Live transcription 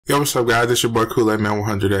Yo, what's up guys, it's your boy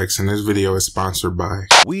Kool-Aid-Man100X and this video is sponsored by...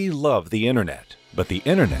 We love the internet, but the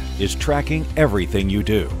internet is tracking everything you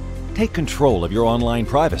do. Take control of your online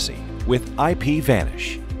privacy with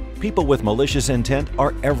IPVanish. People with malicious intent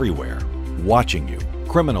are everywhere, watching you.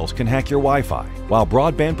 Criminals can hack your Wi-Fi, while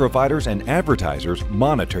broadband providers and advertisers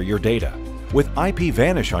monitor your data. With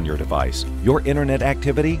IPVanish on your device, your internet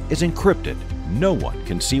activity is encrypted. No one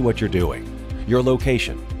can see what you're doing. Your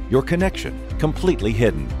location, your connection, completely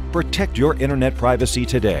hidden. Protect your internet privacy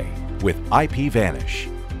today with IPVanish.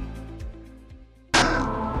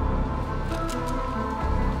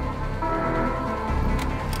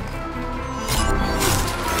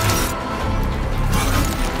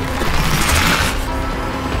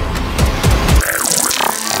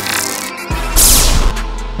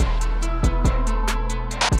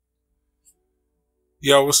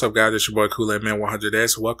 Yo, what's up guys, it's your boy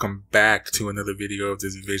Kool-Aid-Man100X. Welcome back to another video of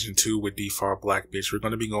this Division 2 with Default Black Bitch. We're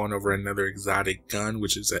going to be going over another exotic gun,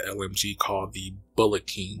 which is an LMG called the Bullet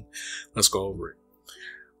King. Let's go over it.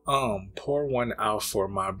 Pour one out for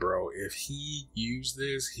my bro. If he used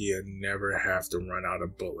this, he'd never have to run out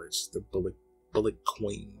of bullets. The Bullet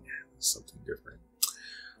Queen. Something different.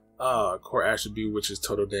 Core attribute, which is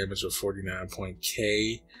total damage of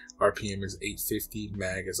 49.K. RPM is 850.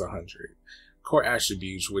 Mag is 100. Core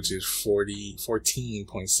attributes, which is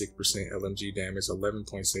 14.6% LMG damage,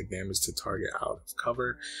 11% damage to target out of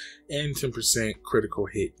cover, and 10% critical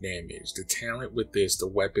hit damage. The talent with this, the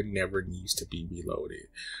weapon never needs to be reloaded.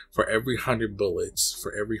 For every 100 bullets,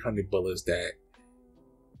 that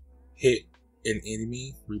hit an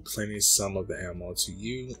enemy, replenish some of the ammo to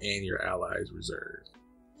you and your allies' reserve.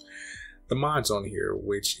 The mods on here,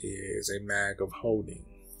 which is a mag of holding,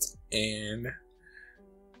 and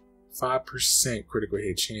 5% critical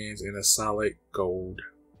hit chance and a solid gold,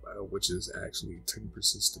 which is actually 10%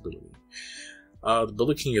 stability. The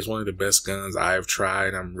Bullet King is one of the best guns I've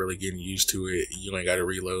tried. I'm really getting used to it. You ain't got to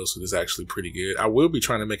reload, so this is actually pretty good. I will be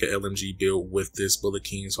trying to make an LMG build with this Bullet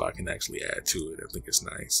King so I can actually add to it. I think it's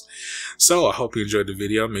nice. So I hope you enjoyed the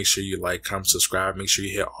video. Make sure you like, comment, subscribe. Make sure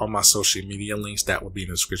you hit all my social media links. That will be in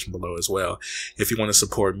the description below as well. If you want to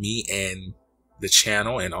support me and the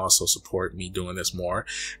channel and also support me doing this more,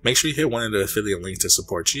 make sure you hit one of the affiliate links to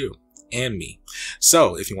support you and me.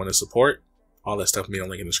 So if you want to support, all that stuff will be in the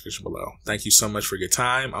link in the description below. Thank you so much for your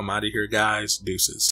time. I'm out of here, guys. Deuces.